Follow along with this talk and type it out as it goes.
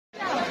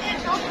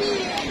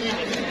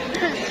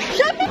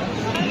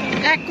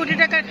1 কোটি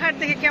টাকার খাট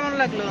দেখে কেমন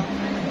লাগলো?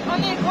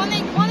 অনেক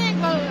অনেক অনেক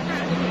ভালো।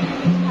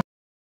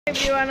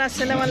 এভরিওয়ান,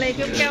 আসসালামু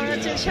আলাইকুম। কেমন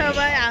আছেন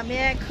সবাই? আমি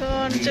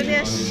এখন চলে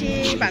আসছি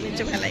বাণিজ্য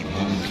মেলায়।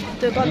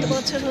 তো গত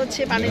বছর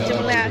হচ্ছে বাণিজ্য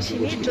মেলায়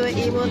আসিনি, তো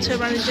এই বছর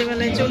বাণিজ্য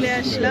মেলায় চলে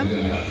আসলাম।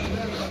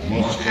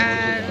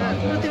 আর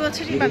প্রতি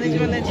বছরই বাণিজ্য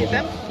মেলায়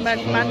যেতাম, বাট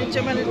বাণিজ্য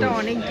মেলাটা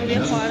অনেক দূরে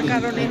হওয়ার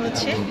কারণে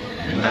হচ্ছে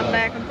আমরা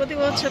এখন প্রতি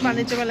বছর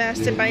বাণিজ্য মেলায়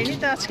আসতে পারিনি।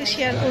 তো আজকে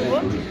শেয়ার করব।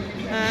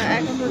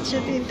 এখন হচ্ছে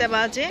 3টা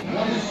বাজে।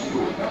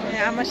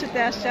 আমার সাথে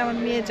আসছে আমার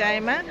মেয়ে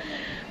জায়মা,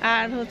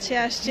 আর হচ্ছে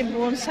আসছে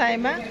বোন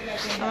সাইমা,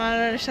 আমার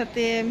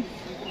সাথে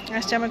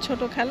আসছে আমার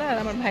ছোট খালা আর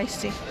আমার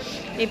ভাইসি।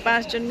 এই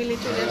 5 জন মিলে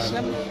চলে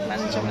আসলাম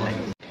বাণিজ্য মেলায়।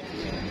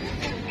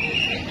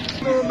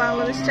 তো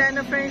বাংলাদেশ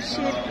চায়না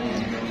ফ্রেন্ডশিপ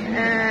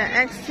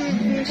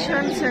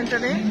এক্সিবিশন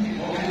সেন্টারে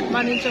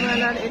বাণিজ্য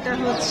মেলার এটা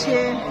হচ্ছে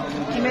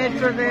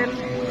মেট্রো রেল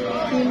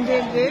 3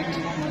 গেট।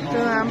 তো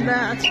আমরা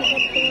আজকে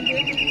কততম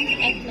গেট?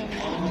 1 নম্বর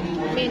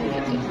মেন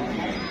গেট।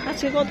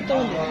 আজকে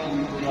কততম?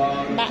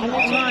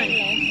 9।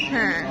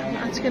 হ্যাঁ,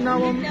 আজকে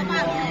 9ম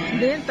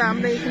দিন। তা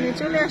আমরা এখানে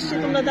চলে আসছি।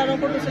 তোমরা দাঁড়াও,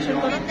 ফটো সেশন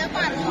করো।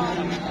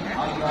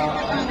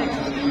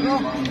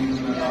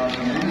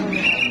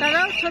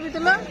 দাঁড়াও, ছবি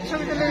তুলে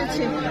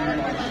দিচ্ছি।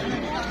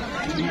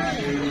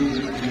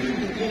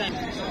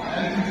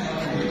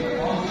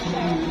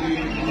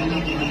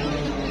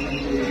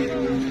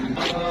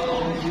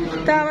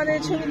 তা আমাদের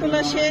ছবি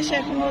তোলা শেষ।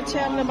 এখন হচ্ছে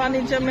আমরা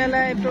বাণিজ্য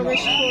মেলায়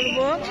প্রবেশ করব।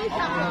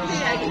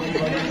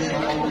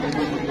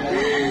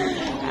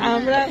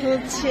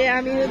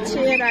 আমি হচ্ছে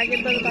এর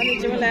আগের বার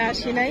বাণিজ্য মেলায়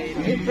আসি নাই,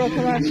 এই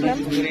প্রথম আসলাম।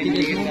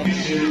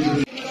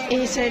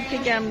 এই সাইড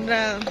থেকে আমরা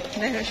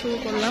দেখা শুরু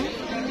করলাম।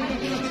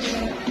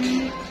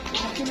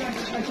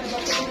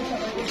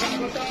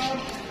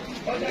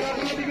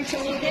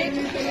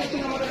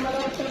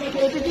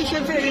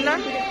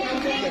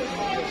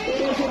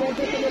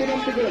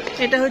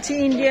 এটা হচ্ছে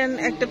ইন্ডিয়ান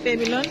একটা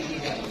পেভিলন।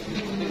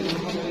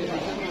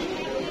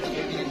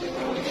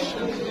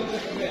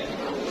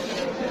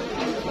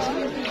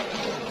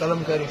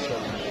 Kalamkari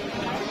shell.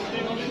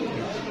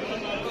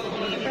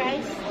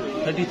 Price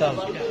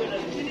 30,000.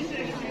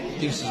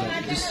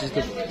 This is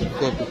the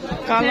copy.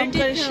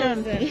 Kalamkari শাল।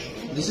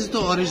 This is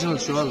the original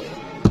shawl.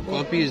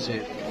 Copy is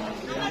here.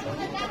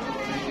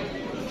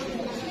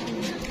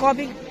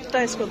 Copy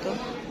price কত?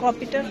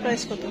 কপিটার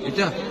প্রাইস কত?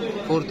 Ita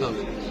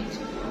 4,000.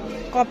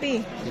 Copy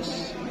Yes.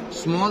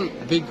 Small,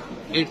 big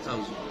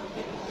 8,000.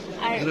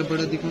 আর जरा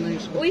बड़ा दिखो ना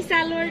इसको. ওই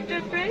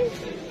সালোয়ারটার প্রাইস,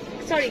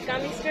 সরি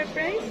কামিজটার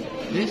প্রাইস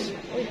This?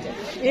 ওইটা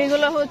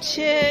এগুলো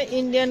হচ্ছে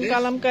ইন্ডিয়ান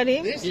কালামকারী।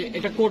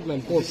 এটা coat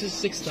ma'am. Coat. This is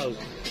 6,000.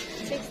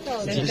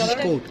 6000। This is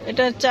coat.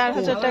 এটা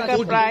 4000 টাকা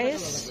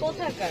প্রাইস।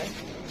 কোথাকার?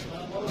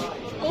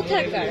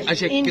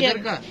 अच्छा Indian. किधर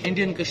का?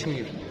 इंडियन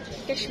कश्मीर.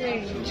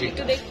 কাশ্মীরি।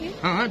 একটু দেখি।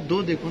 हाँ हाँ 2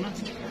 देखो ना.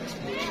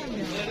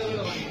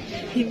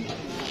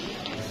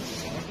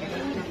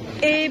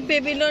 এই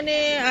পেভিলনে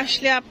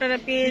আসলে আপনারা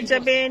পেয়ে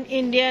যাবেন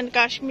ইন্ডিয়ান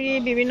কাশ্মীরি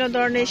বিভিন্ন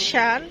ধরনের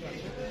শাল।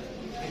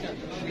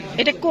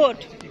 এটা coat.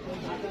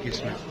 Yes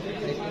ma'am.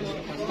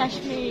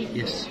 Kashmiri.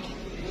 Yes.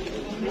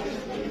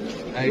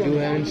 I do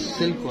have in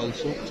silk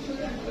also.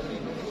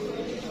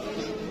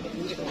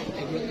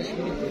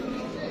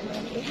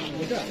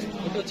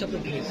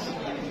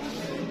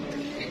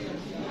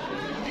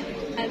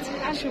 আচ্ছা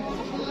আসুন।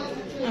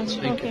 আচ্ছা,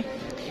 Thank ওকে।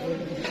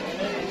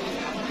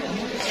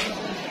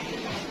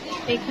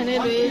 এখানে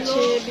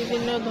রয়েছে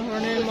বিভিন্ন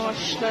ধরনের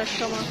মশলার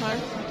সমাহার,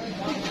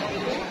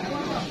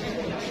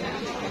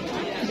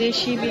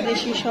 দেশি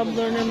বিদেশি সব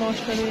ধরনের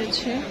মশলা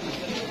রয়েছে।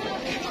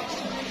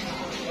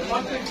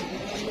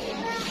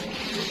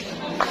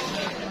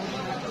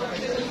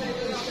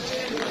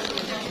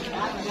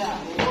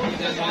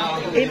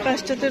 এই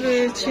পাশটাতে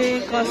রয়েছে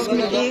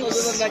কসমেটিক্স।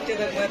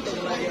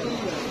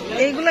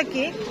 এইগুলা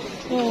কি?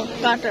 ও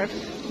কাটার,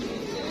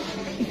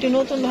 একটু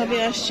নতুন ভাবে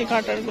আসছে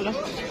কাটার গুলা।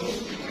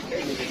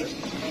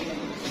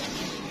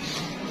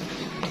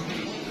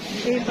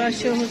 এই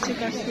পাশে হচ্ছে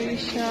কাশ্মীরি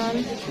শাল,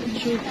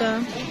 জুতা।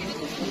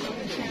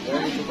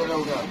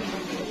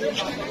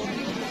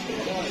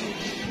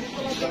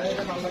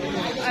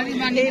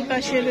 এই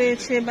পাশে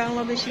রয়েছে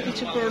বাংলাদেশি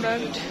কিছু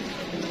প্রোডাক্ট।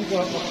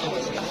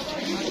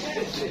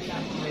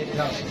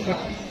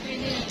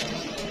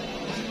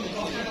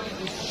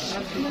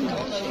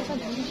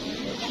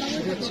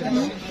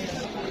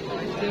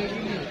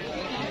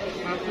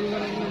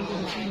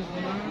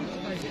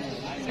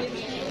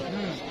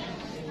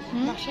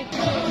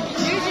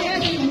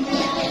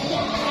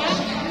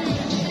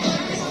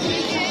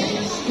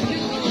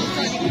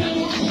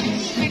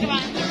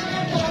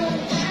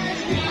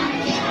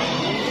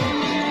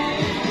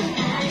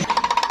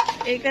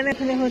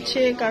 এখানে হচ্ছে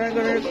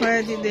কারাগারের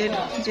খয়াদিদের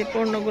যে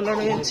পণ্যগুলো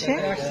রয়েছে,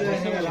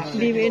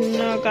 বিভিন্ন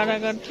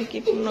কারাগার থেকে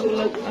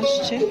পণ্যগুলো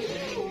আসছে।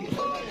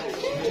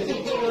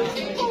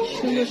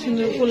 সুন্দর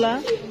সুন্দর কুলা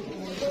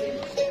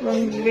এবং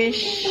বেশ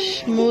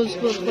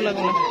মজবুত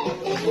কুলাগুলো।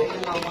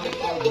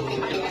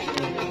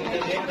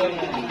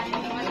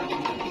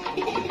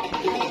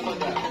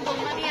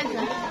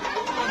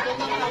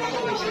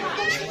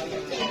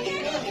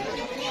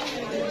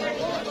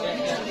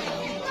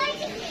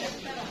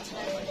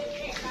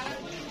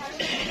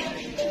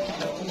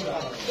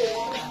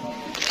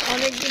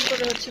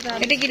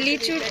 এটা কি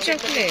লিচুর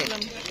চকলেট?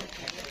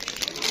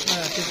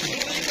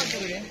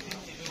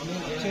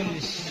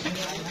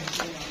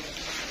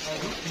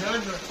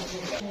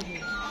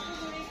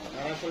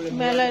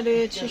 মেলায়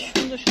রয়েছে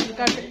সুন্দর সুন্দর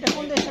কার্পেট। এটা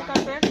কোন দেশের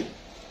কার্পেট?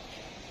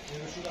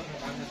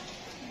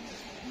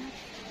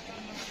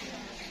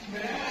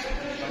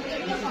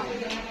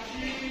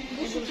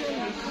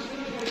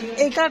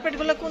 এই কার্পেট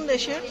গুলো কোন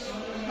দেশের?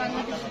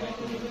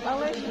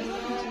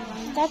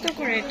 কত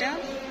করে এটা?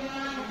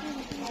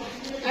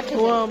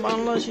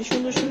 বাংলাদেশে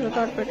সুন্দর সুন্দর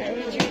কার্পেট।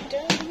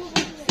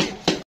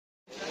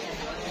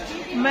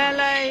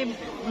 মেলায়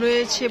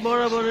রয়েছে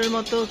বরাবরের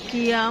মতো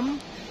কিয়াম,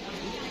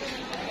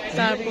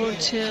 তারপর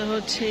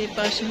হচ্ছে এই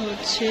পাশে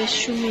হচ্ছে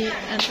সুমি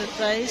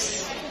এন্টারপ্রাইজ।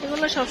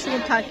 এগুলো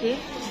সবসময় থাকে,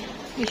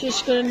 বিশেষ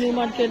করে নিউ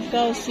মার্কেট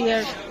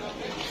গাউসিয়ার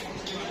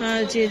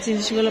যে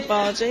জিনিসগুলো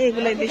পাওয়া যায়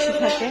এগুলাই বেশি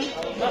থাকে।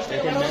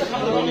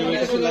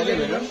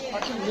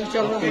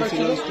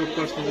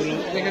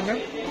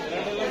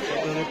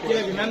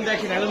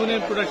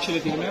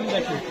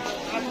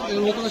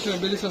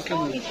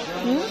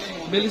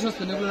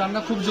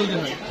 রান্না খুব জলদি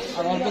হয়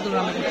আর অল্প করে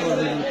রান্না করতে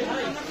পারবে,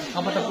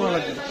 খাবারটা পুরো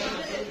লাগবে।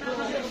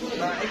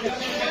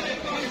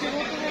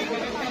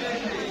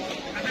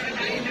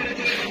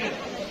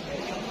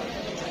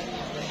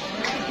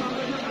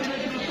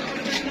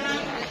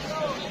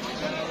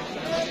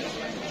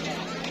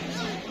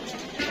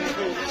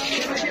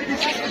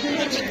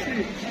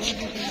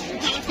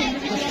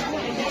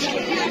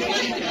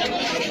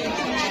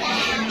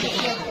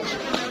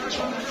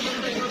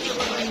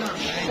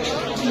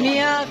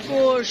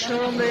 মিয়াকোর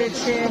শোরুম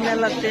রয়েছে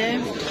মেলাতে।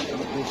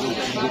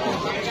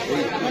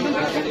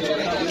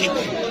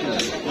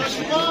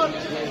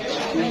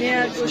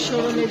 মিয়াকোর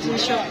শোরুমে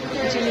যেসব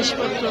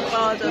জিনিসপত্র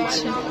পাওয়া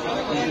যাচ্ছে,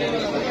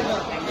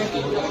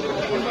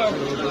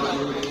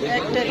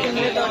 একটা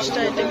কিনলে 10টা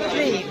আইটেম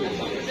ফ্রি।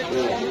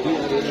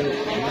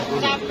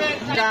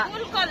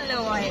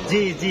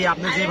 জি জি,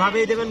 আপনি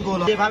যেভাবেই দেবেন গোল,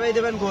 যেভাবেই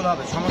দেবেন গোল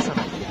হবে, সমস্যা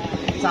নেই।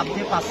 চাপ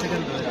দিয়ে 5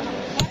 সেকেন্ড ধরে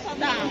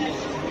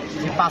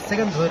রাখবেন, 5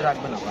 সেকেন্ড ধরে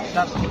রাখবেন।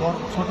 এটা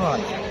ছোট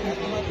হয়।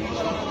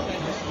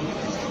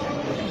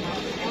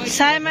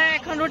 সাইমা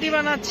এখন রুটি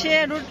বানাচ্ছে,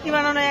 রুটি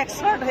বানানো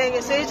এক্সপার্ট হয়ে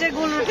গেছে। এই যে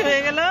গোল রুটি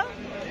হয়ে গেল,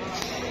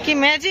 কি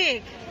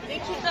ম্যাজিক!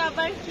 দেখি তো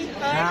আবার কি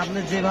হয়। হ্যাঁ, আপনি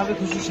যেভাবে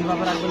খুশি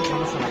সেভাবে রাখবেন,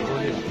 সমস্যা নেই।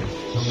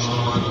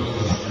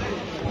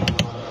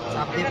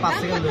 চাপ দিয়ে 5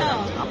 সেকেন্ড ধরে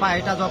রাখবেন। আপা,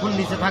 এটা যখন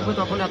নিচে থাকবে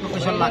তখন এত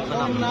প্রেশার লাগবে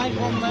না।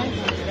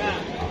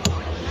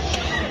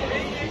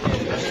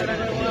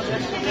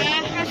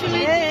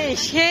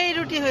 সেই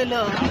রুটি হইল।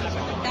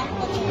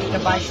 এটা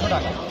 2200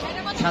 টাকা,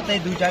 সাথে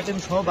 2টা আইটেম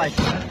সহ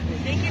 2200 টাকা।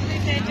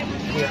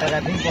 এটা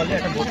র্যাপিং বলে,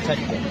 এটা বোর্ড সাইড।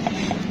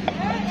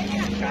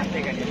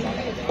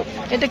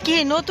 এটা কি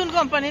নতুন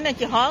কোম্পানি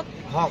নাকি? হক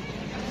হক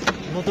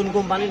নতুন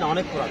কোম্পানি না,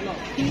 অনেক পুরানো।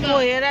 ও,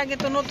 এর আগে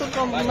তো নতুন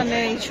মানে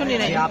শুনি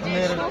নাই।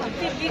 আপনার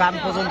কান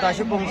পর্যন্ত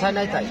এসে পৌঁছায়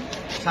নাই, তাই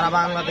সারা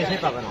বাংলাদেশে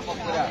পাবেন।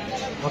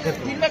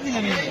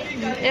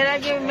 এর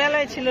আগে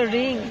মেলায় ছিল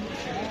রিং।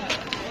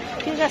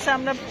 ঠিক আছে,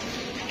 আমরা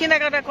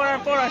কেনাকাটা করার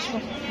পর আসবো।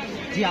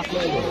 জি,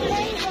 আপনার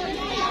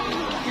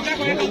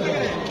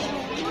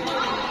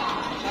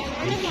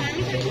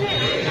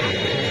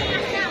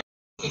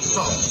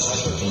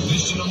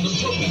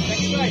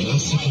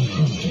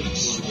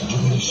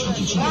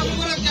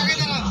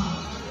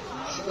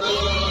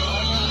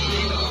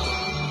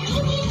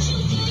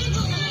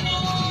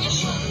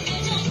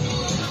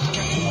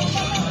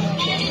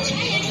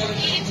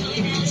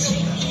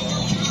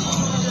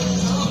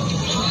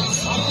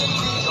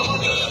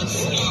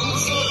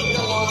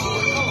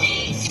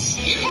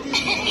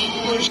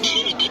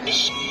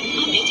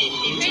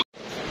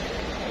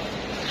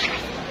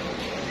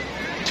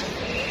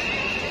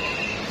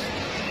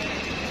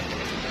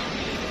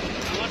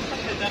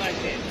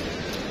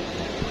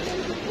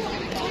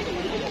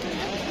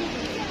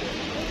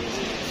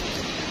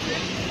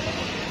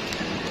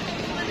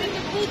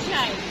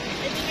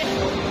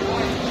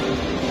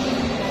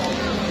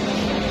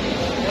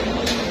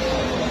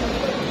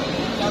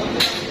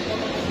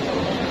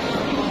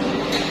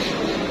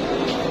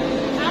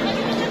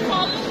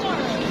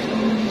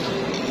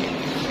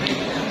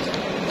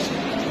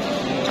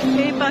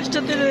এই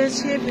পাশটাতে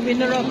রয়েছে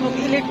বিভিন্ন রকম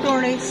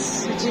ইলেকট্রনিক্স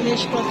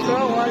জিনিসপত্র,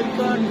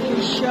 ওয়ালটন,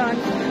 ইশান,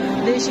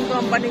 দেশি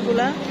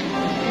কোম্পানিগুলা।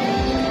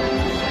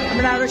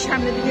 আমরা আরো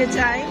সামনের দিকে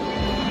যাই।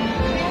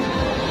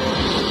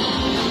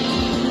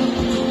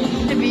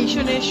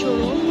 ভীষণের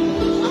শোরুম,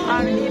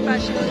 আর এই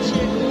পাশে হচ্ছে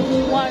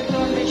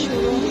ওয়ালটনের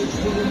শোরুম।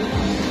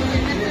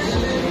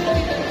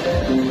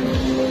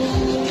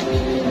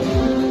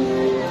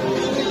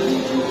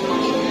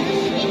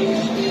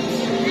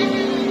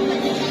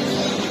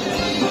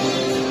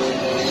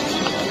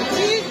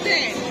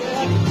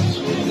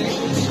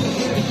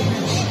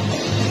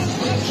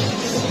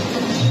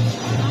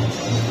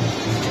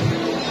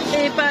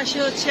 এই পাশে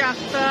হচ্ছে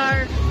আক্তার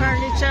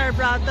ফার্নিচার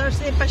ব্রাদার্স।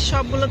 এই পাশে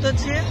সবগুলো তো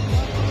হচ্ছে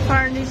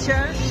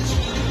ফার্নিচার।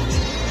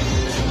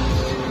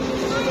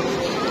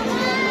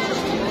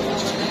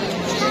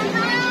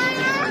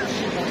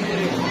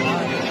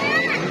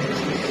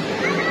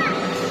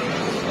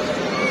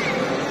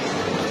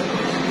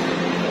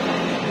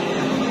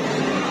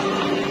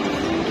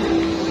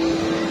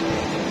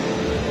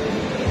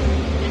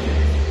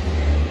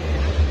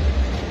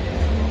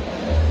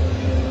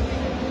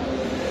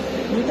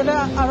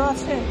 আরো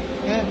আছে?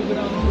 হ্যাঁ,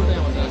 ভিতরে পুরোটাই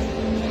আমাদের আছে।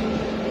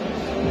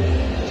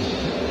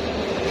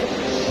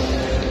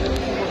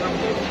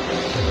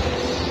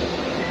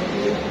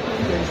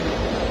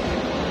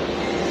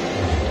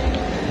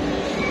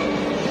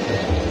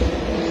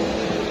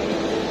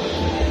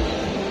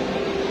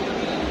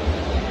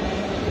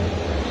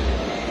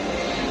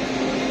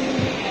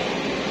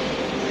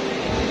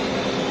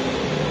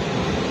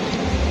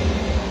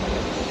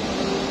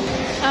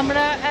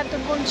 আমরা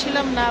এতক্ষণ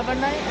ছিলাম না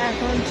বানাই,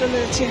 এখন চলে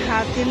যাচ্ছি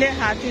হাতিলে।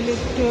 হাতিলে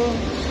একটু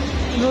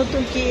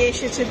নতুন কি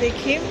এসেছে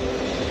দেখি।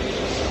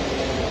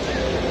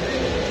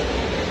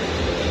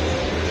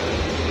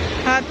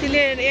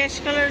 হাতিলের অ্যাশ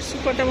কালার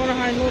সুপারটা মনে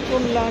হয়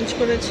নতুন লঞ্চ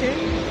করেছে।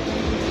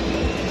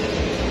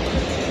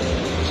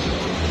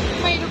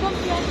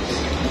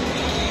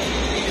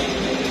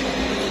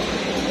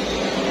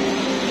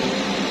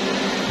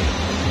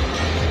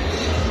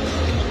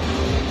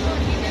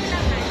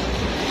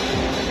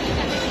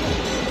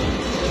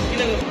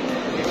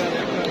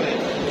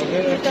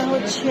 এটা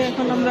হচ্ছে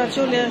এখন আমরা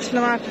চলে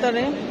আসলাম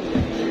আক্তারে।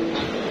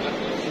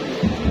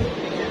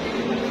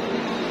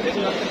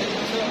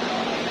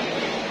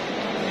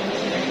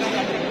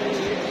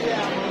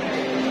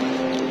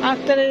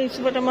 আক্তারের এই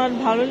সুপারটা আমার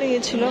ভালো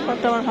লেগেছিল,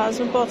 বাট আমার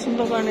হাজবেন্ড পছন্দ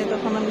করেনি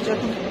তখন আমি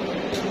যখন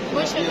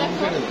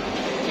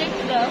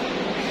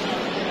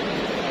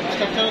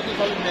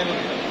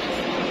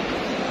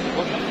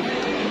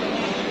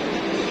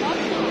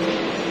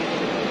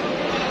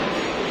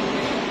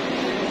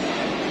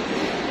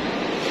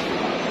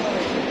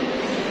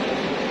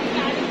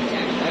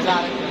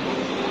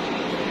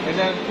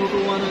এটা ছোট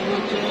ওয়ান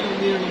হচ্ছে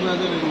রেগুলার,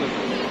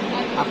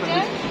 আপনার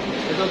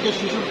এটা হচ্ছে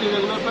 66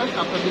 রেগুলার প্রাইস,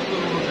 আপনার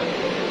ডিসকাউন্ট অনুসারে।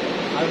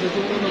 আর এটা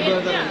হচ্ছে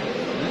 90,000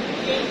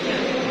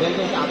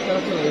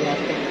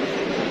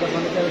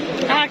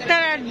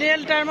 আক্তার আর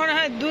ডেলটার মনে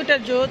হয় দুইটা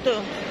যৌথ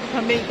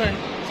বের করেন,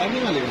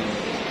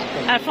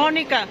 আর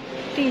ফর্নিকা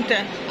তিনটা।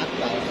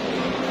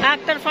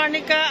 আক্তার,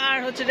 ফর্নিকা আর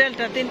হচ্ছে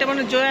ডেল্টা, তিনটা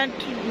মানে জয়েন্ট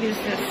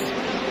বিজনেস।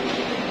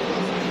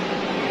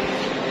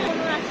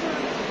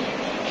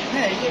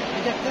 হ্যাঁ, এই যে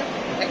একটা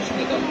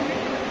 100 টাকা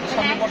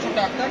সামনে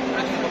বছরটা আক্তার,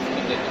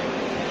 100% ডেটা।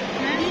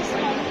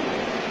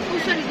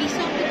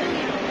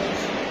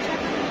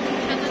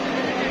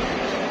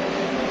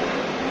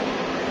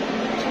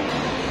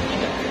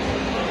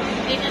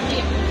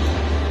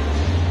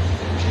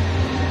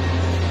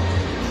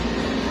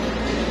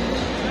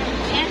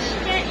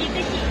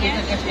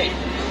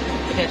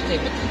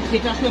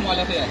 এটা আসলে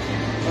ময়লা হয়ে আছে,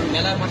 কারণ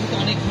মেলার মাঠে তো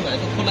অনেক ঘোরা,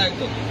 এটা খোলা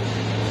একদম।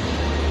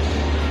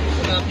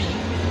 ওটা আপনি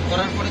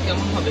করার পরে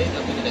কেমন হবে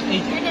আপনি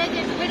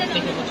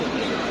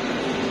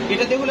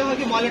এটাতে হলে হয়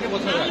কি ময়লাটা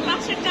বসা যায়,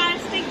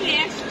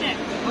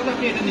 তাহলে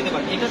আপনি এটা নিতে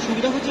পারেন। এটা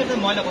সুবিধা হচ্ছে এটা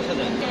ময়লা বসা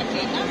যায়।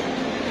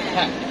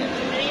 হ্যাঁ,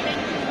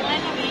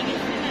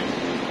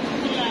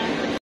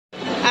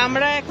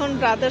 আমরা এখন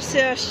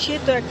ব্রাদার্সে আসছি,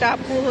 তো একটা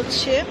আপু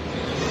হচ্ছে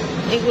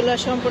এগুলা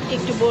সম্পর্কে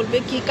একটু বলবে।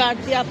 কি কাঠ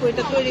দিয়ে আপু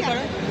এটা তৈরি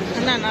করা?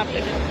 না না, আপনি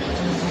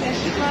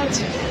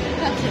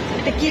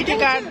এটা কি কি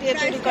কাঠ দিয়ে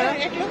তৈরি করা?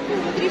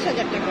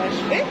 1,29,000 টাকা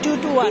আসবে। 2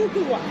 to 1।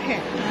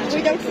 হ্যাঁ,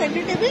 without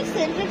centre table.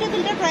 Centre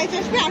টেবিলটার price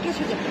আসবে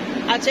 28,000 টাকা।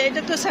 আচ্ছা,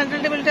 এটা তো সেন্টার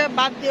টেবিলটা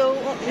বাদ দিয়েও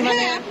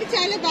মানে হ্যাঁ, আপনি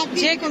চাইলে বাদ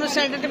দিয়ে যে কোনো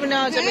সেন্টার টেবিল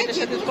নেওয়া যাবে এটার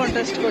সাথে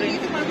কন্ট্রাস্ট করে।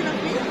 নিতে পারবেন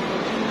আপনি।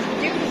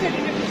 যে কোনো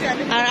সেন্টার টেবিল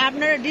চাইলে আর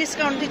আপনারা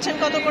ডিসকাউন্ট দিচ্ছেন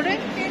কত করে?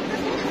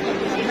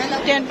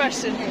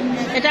 10%।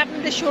 এটা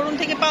আপনাদের শোরুম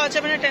থেকে পাওয়া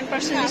যাবে না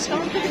 10%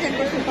 ডিসকাউন্ট?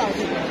 10% পাওয়া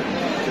যাবে।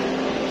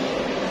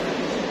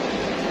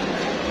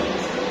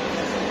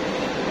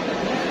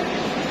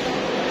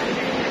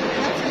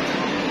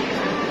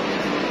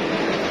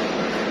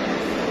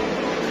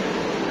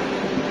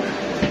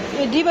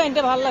 এই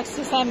ডিজাইনটা ভালো লাগছে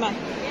সাইমা,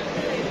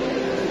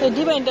 এই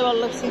ডিজাইনটা ভালো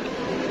লাগছে।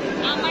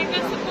 আমার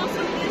কাছে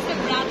পছন্দ হয়েছে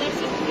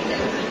ব্রাদার্সের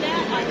দুইটা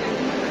আর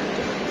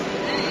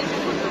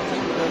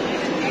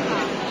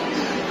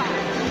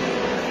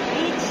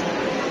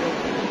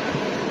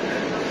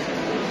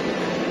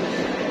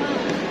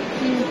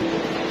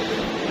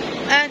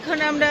এখন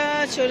আমরা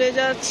চলে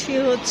যাচ্ছি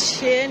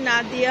হচ্ছে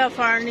নাদিয়া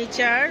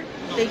ফার্নিচার।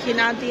 দেখি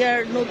নাদিয়ার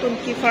নতুন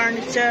কি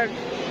ফার্নিচার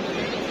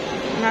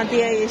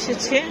নাদিয়া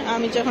এসেছে।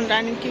 আমি যখন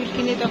ডাইনিং টেবিল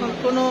কিনি তখন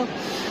কোনো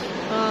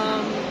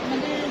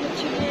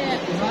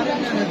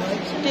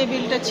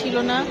টেবিলটা ছিল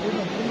না।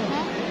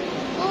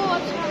 ও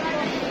আচ্ছা,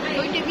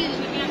 ওই টেবিল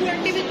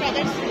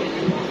ব্রাদার্স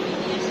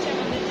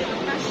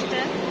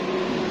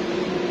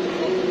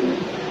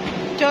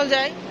চল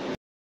যাই।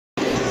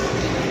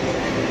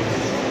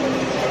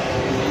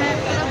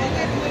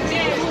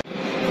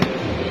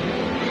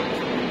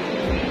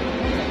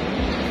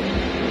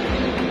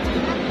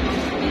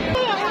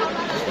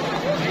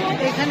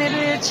 এখানে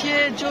রয়েছে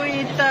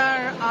জয়িতার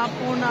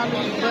আপন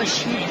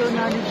আলোকবাসিত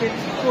নারীদের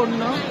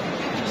পণ্য,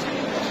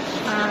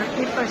 আর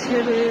এর পাশে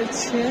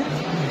রয়েছে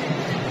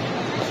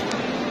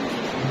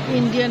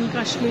ইন্ডিয়ান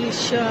কাশ্মীরি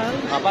শাল।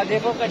 বাবা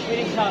দেখো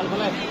কাশ্মীরি শাল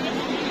বলে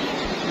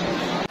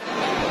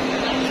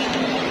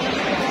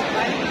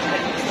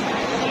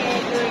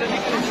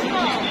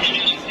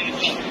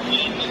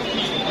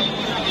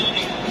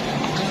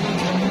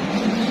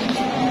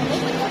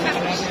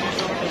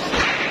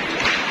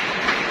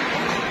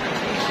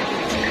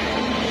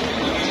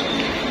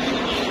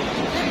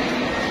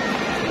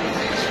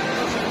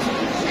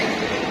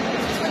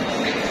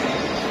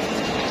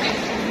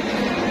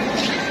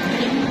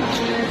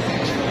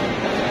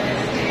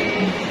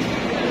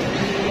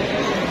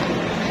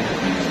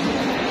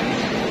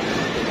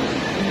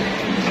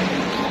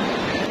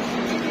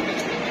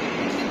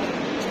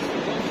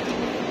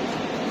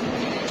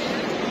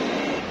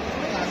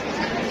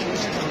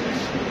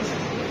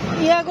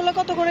ইয়াগুলো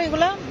কত করে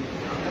এগুলা?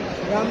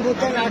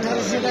 রামবুতান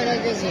 1800 টাকা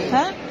কেজি।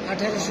 হ্যাঁ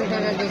 1800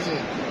 টাকা কেজি।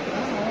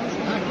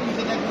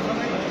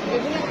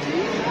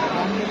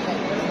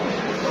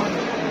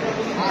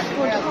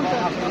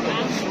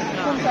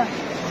 কোনটা?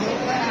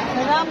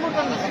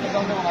 রামবুটান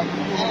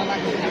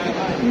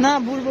না,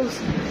 ভুল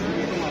বলছি।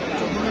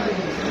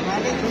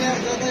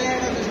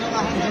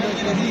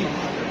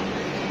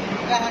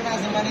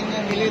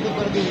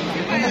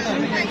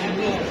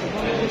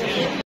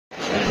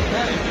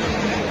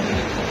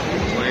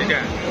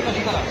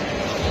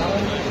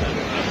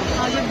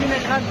 আগের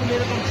দিনের খাটগুলো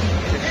এরকম ছিল।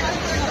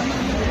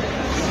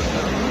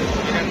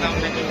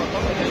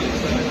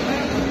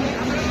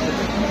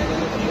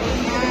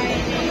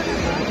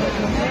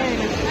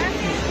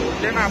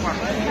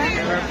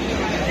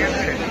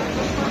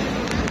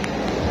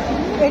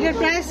 এটার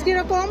প্রাইস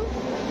কিরকম?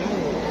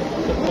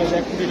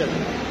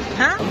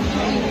 হ্যাঁ,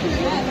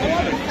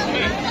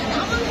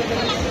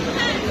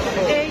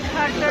 এই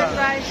খাটটার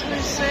প্রাইস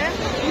হচ্ছে,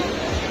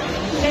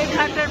 এই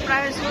খাটটার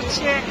প্রাইস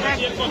হচ্ছে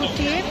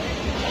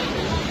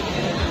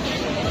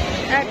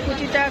 1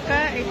 কোটি টাকা।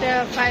 এটা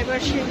ফাইবার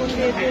সেগুন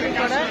দিয়ে তৈরি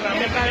করা।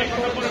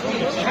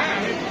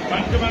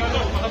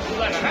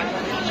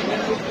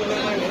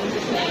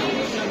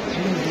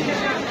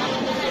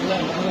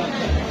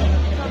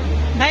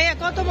 ভাইয়া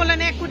কত বলেন?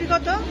 1 কোটি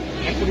কত?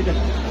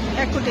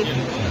 1 কোটি।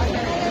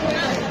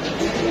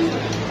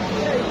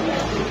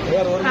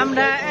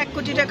 আমরা 1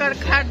 কোটি টাকার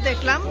খাট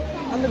দেখলাম।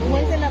 আমরা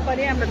ঘুমাইতে না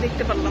পারি, আমরা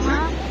দেখতে পারলাম না।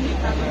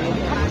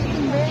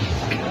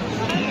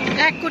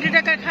 1 কোটি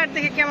টাকার খাট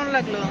দেখে কেমন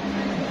লাগলো?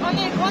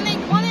 অনেক অনেক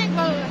অনেক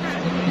ভালো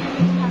লাগছে।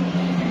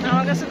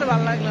 আমার কাছে তো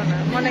ভালো লাগলো না,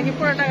 মনে কি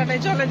পুরো টাকাটাই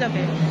চলে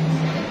যাবে।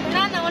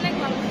 না না, অনেক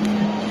ভালো।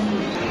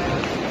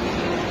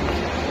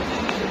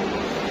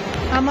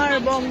 আমার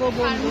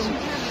বঙ্গবন্ধু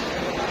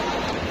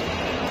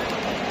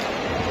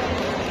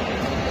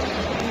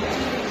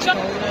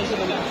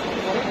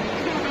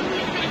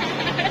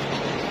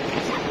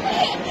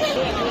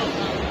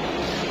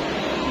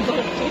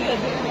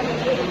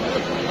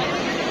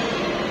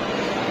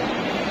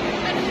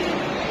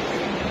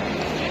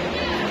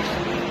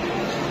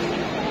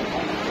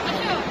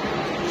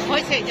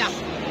হয়েছে, যাও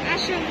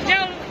আসো,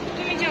 যাও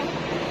তুমি যাও।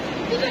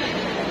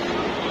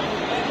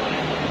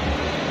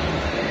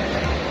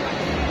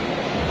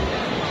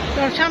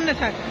 তোর সামনে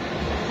থাক।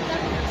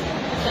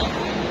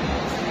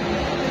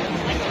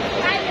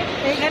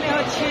 এখানে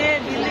হচ্ছে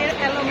দিল্লির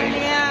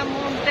অ্যালুমিনিয়াম,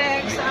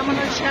 মুনটেক্স,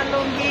 আমানত শাহ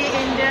লুঙ্গি,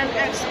 ইন্ডিয়ান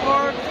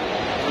এক্সপোর্ট,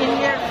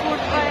 ইন্ডিয়ার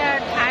ফুটওয়্যার,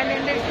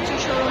 থাইল্যান্ডের কিছু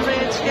শোরুম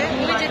রয়েছে।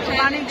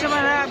 বাণিজ্য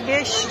মেলা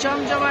বেশ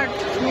জমজমাট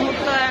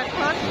মুহূর্ত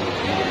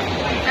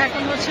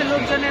এখন হচ্ছে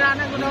লোকজনের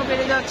আনাগোনাও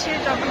বেড়ে যাচ্ছে।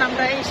 যখন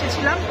আমরা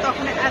এসেছিলাম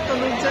তখন এত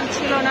লোকজন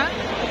ছিল না,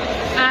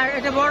 আর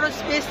এটা বড়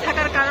স্পেস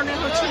থাকার কারণে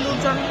হচ্ছে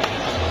লোকজন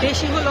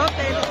বেশি হলো,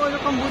 তাই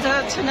ওইরকম বোঝা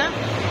যাচ্ছে না।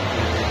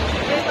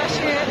 এই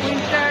পাশে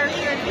উইন্টার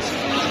কিছু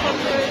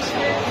জিনিসপত্র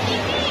রয়েছে।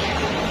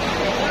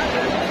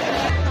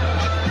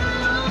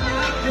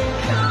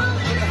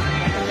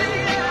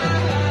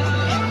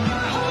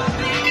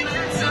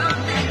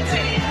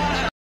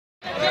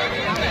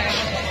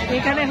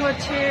 এখানে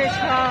হচ্ছে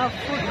সব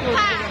ফুড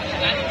কোর্ট।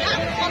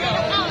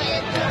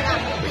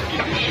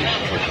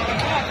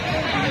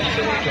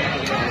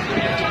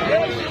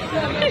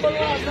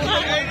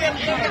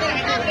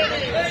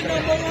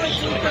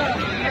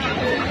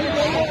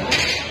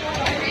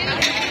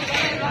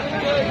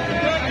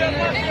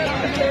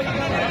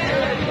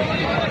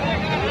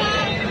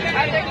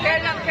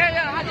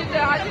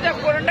 হাজিটা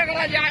কোনটা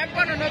করা যায়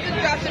কোনো নতুন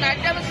আছে না,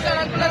 এটা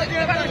সরগুলো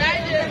দেখতে পারো না।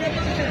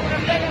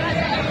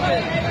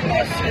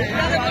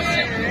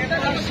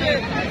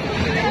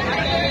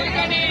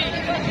 এখানে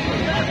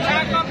চা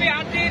কফি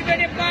হাতির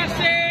বেড়ে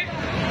পাশে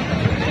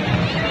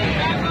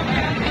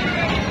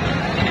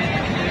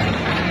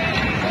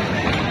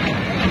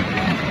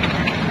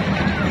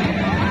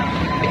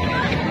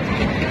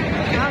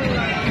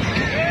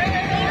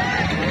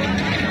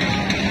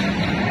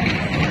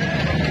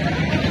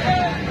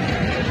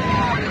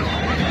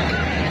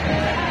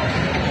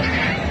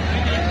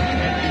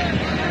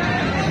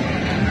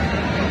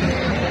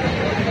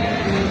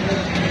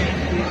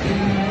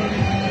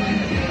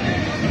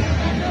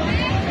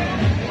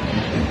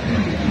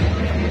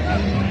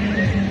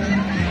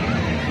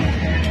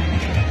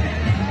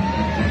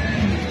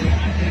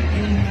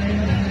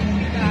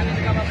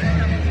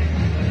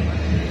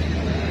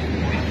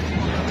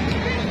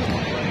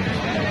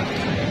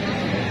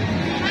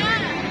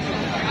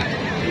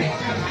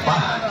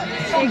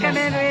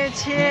এখানে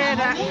রয়েছে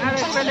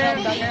আরেকজনের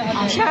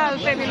বিশাল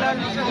প্যাভিলিয়ন।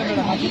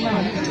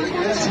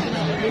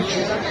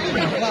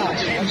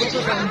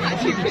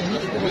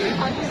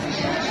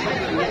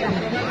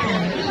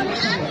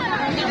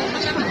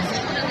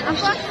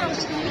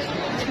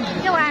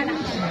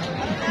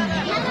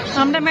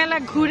 আমরা মেলা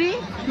ঘুরি,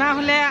 না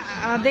হলে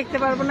দেখতে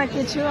পারবো না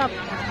কিছু।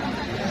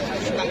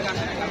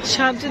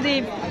 সব যদি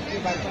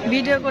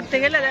ভিডিও করতে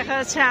গেলে দেখা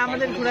যাচ্ছে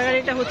আমাদের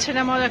ঘোরাঘুরিটা হচ্ছে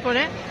না মজা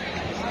করে।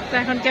 তো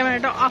এখন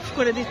ক্যামেরাটা অফ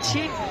করে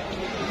দিচ্ছি।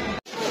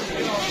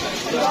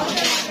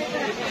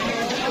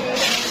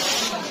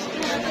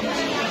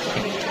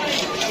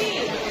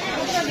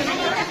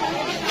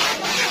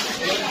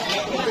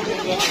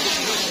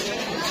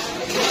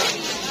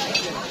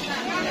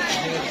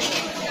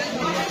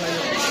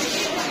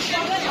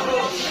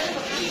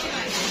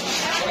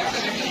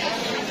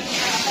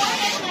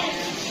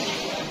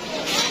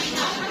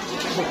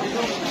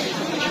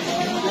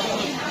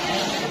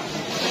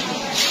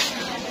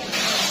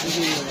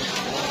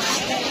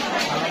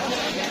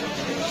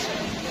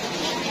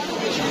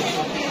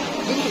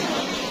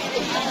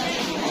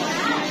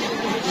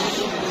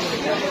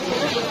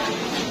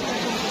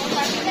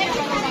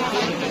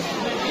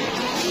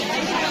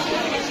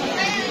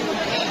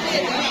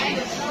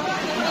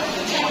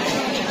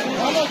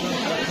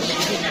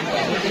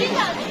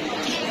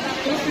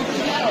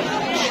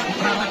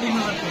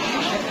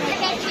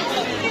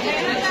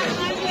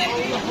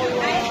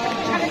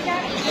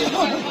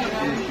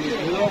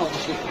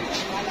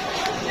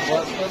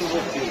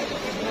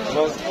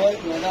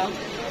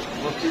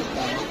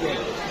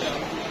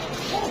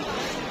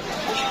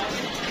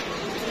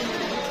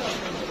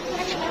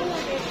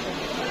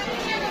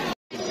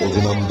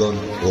 অভিনন্দন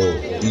ও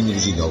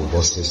ইংরেজি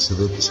নববর্ষের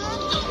শুভেচ্ছা।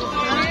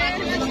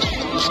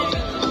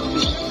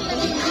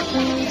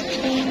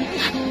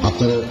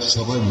 আপনারা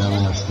সবাই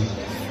মেলায় আসুন,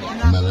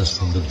 মেলার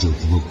সৌন্দর্য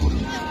উপভোগ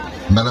করুন।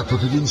 মেলা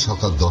প্রতিদিন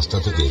সকাল 10টা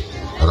থেকে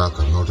রাত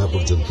 9টা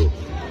পর্যন্ত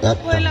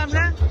একটানা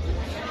চালু থাকে।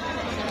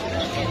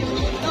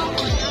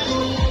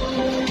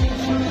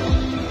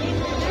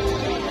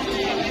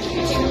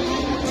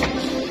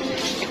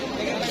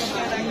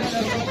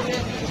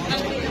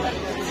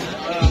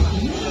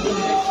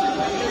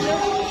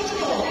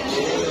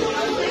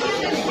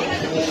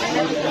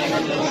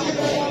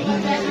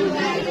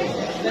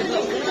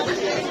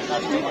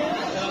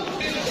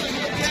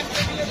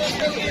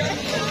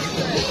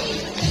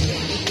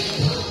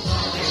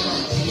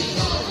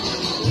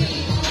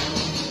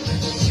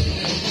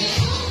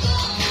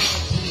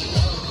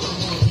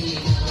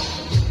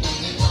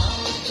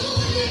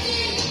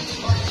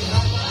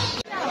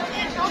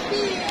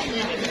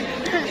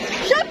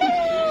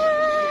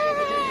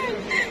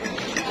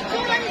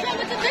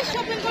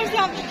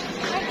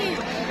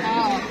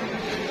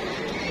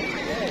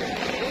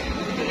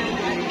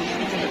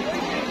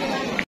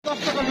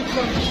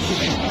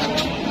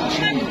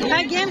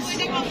 গেমস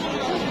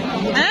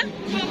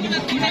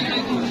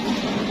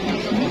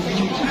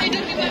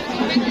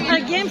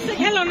গেমস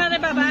খেলো না রে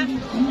বাবা।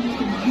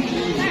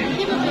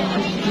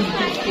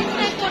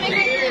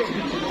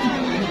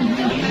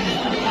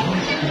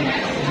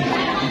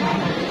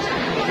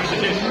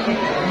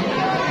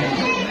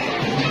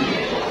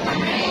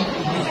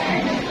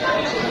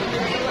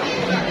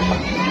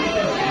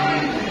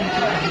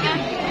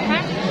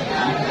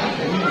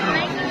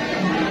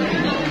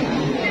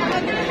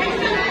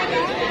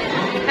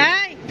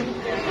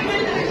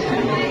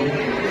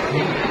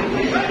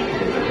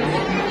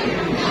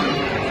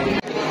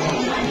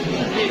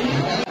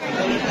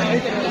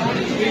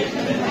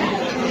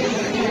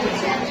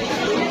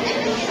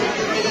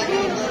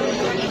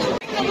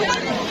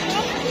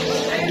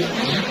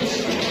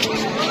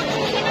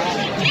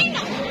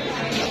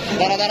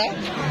 দাঁড়া দাঁড়া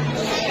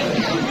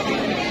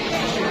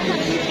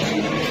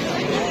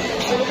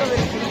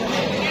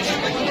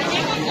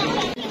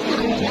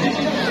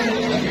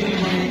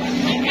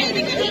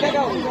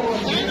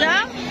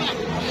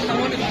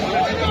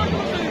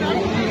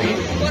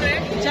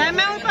যাই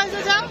মা ওর পাশে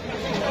যাও।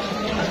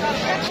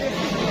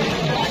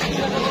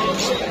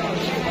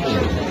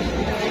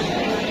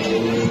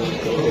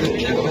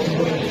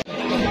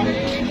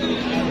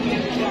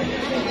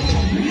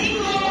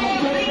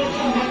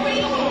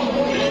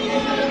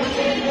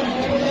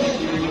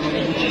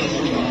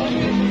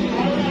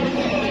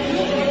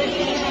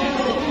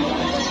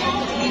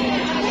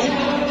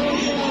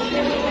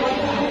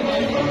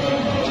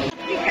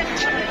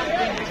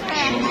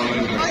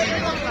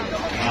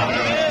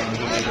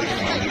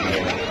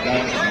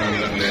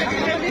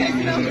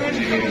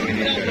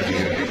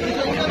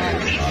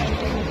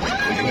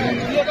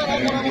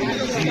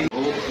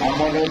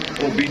 আমানত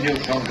ও বিনিয়োগ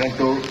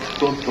সংক্রান্ত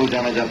তথ্য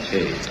জানা যাচ্ছে।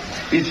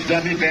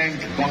 ইসলামী ব্যাংক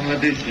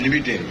বাংলাদেশ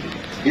লিমিটেড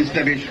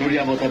ইসলামী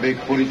শরিয়া মোতাবেক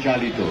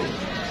পরিচালিত।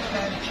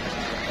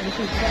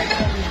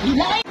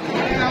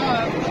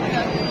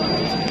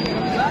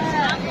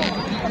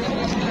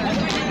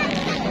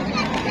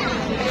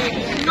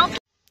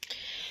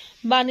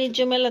 বাণিজ্য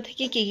মেলা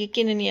থেকে কি কি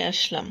কিনে নিয়ে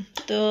আসলাম।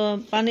 তো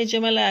বাণিজ্য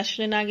মেলায়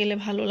আসলে না গেলে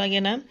ভালো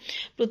লাগে না।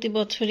 প্রতি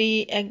বছরই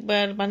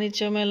একবার বাণিজ্য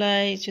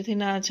মেলায় যদি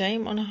না যাই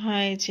মনে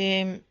হয় যে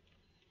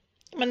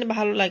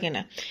ভালো লাগে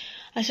না।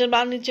 আসলে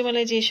বাণিজ্য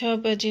মেলায় যেসব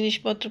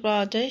জিনিসপত্র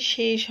পাওয়া যায়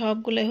সেই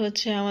সবগুলো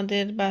হচ্ছে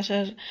আমাদের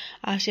বাসার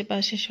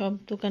আশেপাশে সব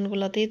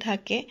দোকানগুলোতেই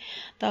থাকে।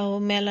 তাও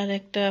মেলার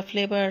একটা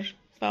ফ্লেভার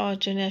পাওয়ার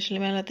জন্য আসলে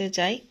মেলাতে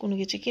যাই, কোনো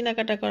কিছু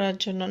কেনাকাটা করার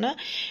জন্য না।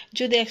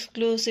 যদি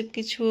এক্সক্লুসিভ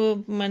কিছু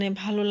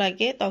ভালো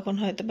লাগে তখন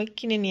হয়তো বা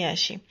কিনে নিয়ে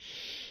আসি,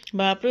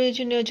 বা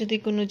প্রয়োজনীয় যদি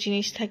কোনো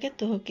জিনিস থাকে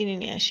তো কিনে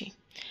নিয়ে আসি।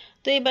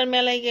 তো এবার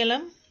মেলায়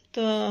গেলাম।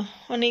 তো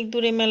অনেক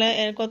দূরে মেলায়,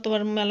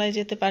 গতবার মেলায়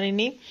যেতে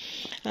পারিনি।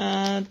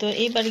 তো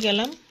এইবার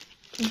গেলাম,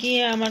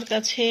 গিয়ে আমার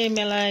কাছে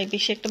মেলায়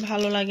বেশি একটা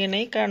ভালো লাগে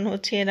নাই। কারণ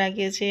হচ্ছে এর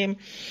আগে যে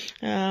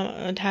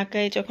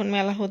ঢাকায় যখন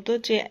মেলা হতো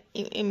যে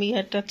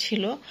ইয়ারটা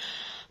ছিল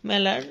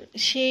মেলার,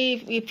 সেই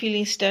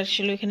ফিলিংসটা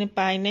ছিল এখানে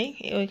পাই নাই।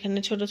 ওইখানে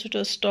ছোট ছোট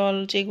স্টল,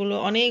 যেগুলো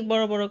অনেক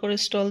বড় বড় করে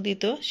স্টল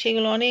দিত,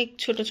 সেগুলো অনেক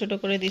ছোট ছোট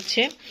করে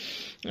দিচ্ছে।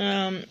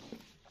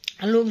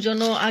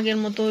 লোকজনও আগের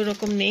মতো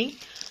ওইরকম নেই।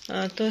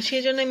 তো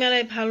সেই জন্য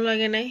মেলায় ভালো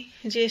লাগে নাই।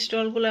 যে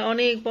স্টলগুলো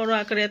অনেক বড়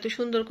আকারে এত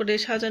সুন্দর করে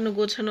সাজানো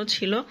গোছানো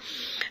ছিল,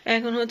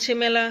 এখন হচ্ছে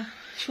মেলা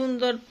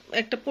সুন্দর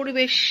একটা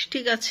পরিবেশ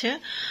ঠিক আছে,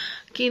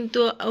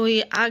 কিন্তু ওই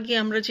আগে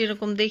আমরা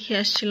যেরকম দেখে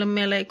আসছিলাম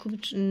মেলায় খুব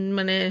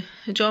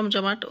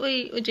জমজমাট, ওই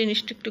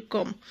জিনিসটা একটু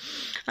কম।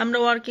 আমরা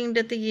ওয়ার্কিং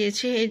ডেতে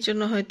গিয়েছি এই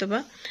জন্য হয়তোবা।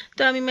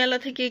 তো আমি মেলা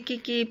থেকে কি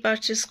কি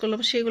পারচেস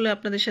করলাম সেগুলো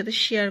আপনাদের সাথে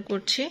শেয়ার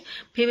করছি।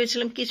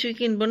 ভেবেছিলাম কিছুই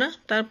কিনবো না,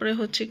 তারপরে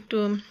হচ্ছে একটু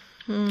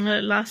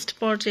লাস্ট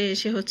পর্যায়ে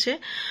এসে হচ্ছে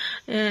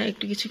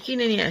একটু কিছু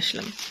কিনে নিয়ে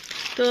আসলাম।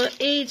 তো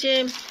এই যে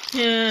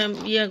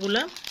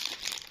ইয়াগুলা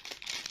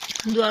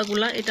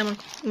দোয়াগুলা এটা আমার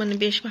মানে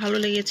বেশ ভালো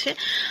লেগেছে।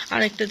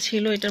 আর একটা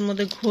ছিল এটার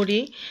মধ্যে ঘড়ি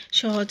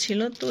সহ ছিল,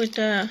 তো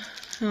এটা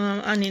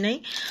আনি নাই।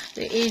 তো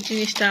এই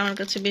জিনিসটা আমার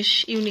কাছে বেশ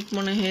ইউনিক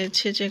মনে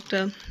হয়েছে যে একটা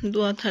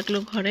দোয়া থাকলো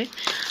ঘরে।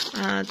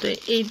 তো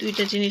এই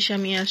দুইটা জিনিস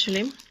আমি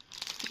আসলে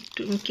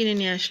কিনে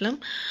নিয়ে আসলাম।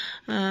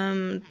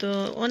 তো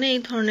অনেক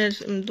ধরনের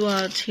দোয়া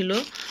ছিল,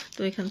 তো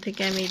এখান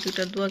থেকে আমি এই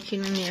দুটা দোয়া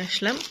কিনে নিয়ে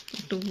আসলাম,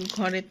 একটু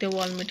ঘরেতে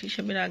ওয়ালমেট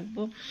হিসেবে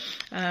রাখবো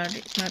আর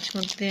মাঝে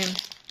মধ্যে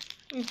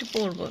একটু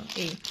পরবো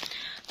এই।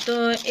 তো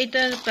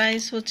এটার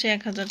প্রাইস হচ্ছে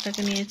 1000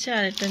 টাকা নিয়েছে,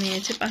 আর এটা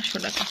নিয়েছে 500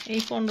 টাকা।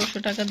 এই 1500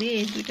 টাকা দিয়ে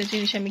এই দুইটা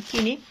জিনিস আমি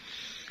কিনি।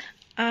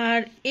 আর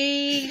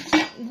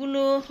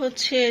এইগুলো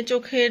হচ্ছে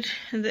চোখের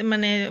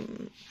মানে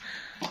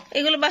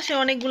এগুলো বাসায়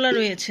অনেকগুলো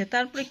রয়েছে,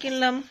 তারপরে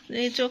কিনলাম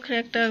এই চোখের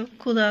একটা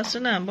ক্ষুধা আছে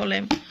না বলে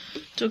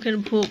চোখের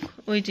ভুক,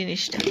 ওই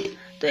জিনিসটা।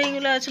 তো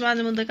এইগুলো আছে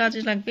মাঝে মধ্যে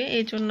কাজে লাগবে,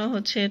 এই জন্য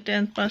হচ্ছে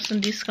 10%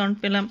 ডিসকাউন্ট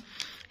পেলাম,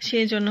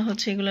 সেই জন্য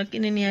হচ্ছে এগুলো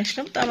কিনে নিয়ে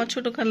আসলাম। তো আমার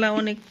ছোট খালা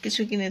অনেক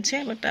কিছু কিনেছে,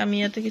 বাট আমি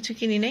এত কিছু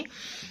কিনি নাই।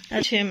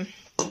 আছে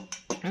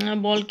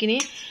বল কিনি,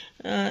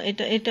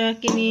 এটা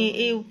কিনি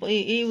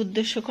এই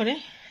উদ্দেশ্য করে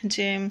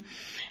যে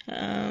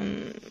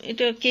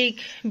এটা কেক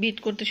বিট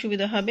করতে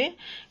সুবিধা হবে,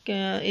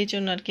 এই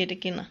জন্য আর কি এটা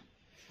কেনা,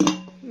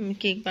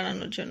 কেক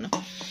বানানোর জন্য।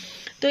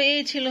 তো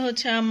এই ছিল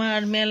হচ্ছে আমার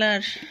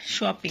মেলার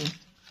শপিং।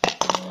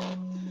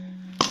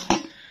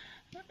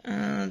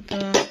 তো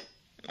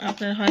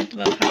আপনারা হয়তো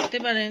বা ভাবতে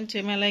পারেন যে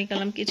মেলায়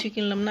গেলাম কিছু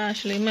কিনলাম না,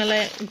 আসলে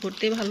মেলায়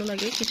ঘুরতে ভালো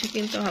লাগে, কিছু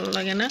কিনতে ভালো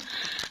লাগে না।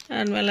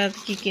 আর মেলা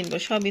কি কিনবো,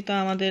 সবই তো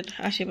আমাদের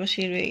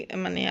আশেপাশে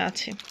মানে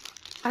আছে।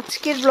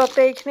 আজকের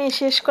ব্লগটা এখানেই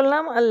শেষ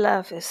করলাম। আল্লাহ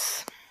হাফেজ।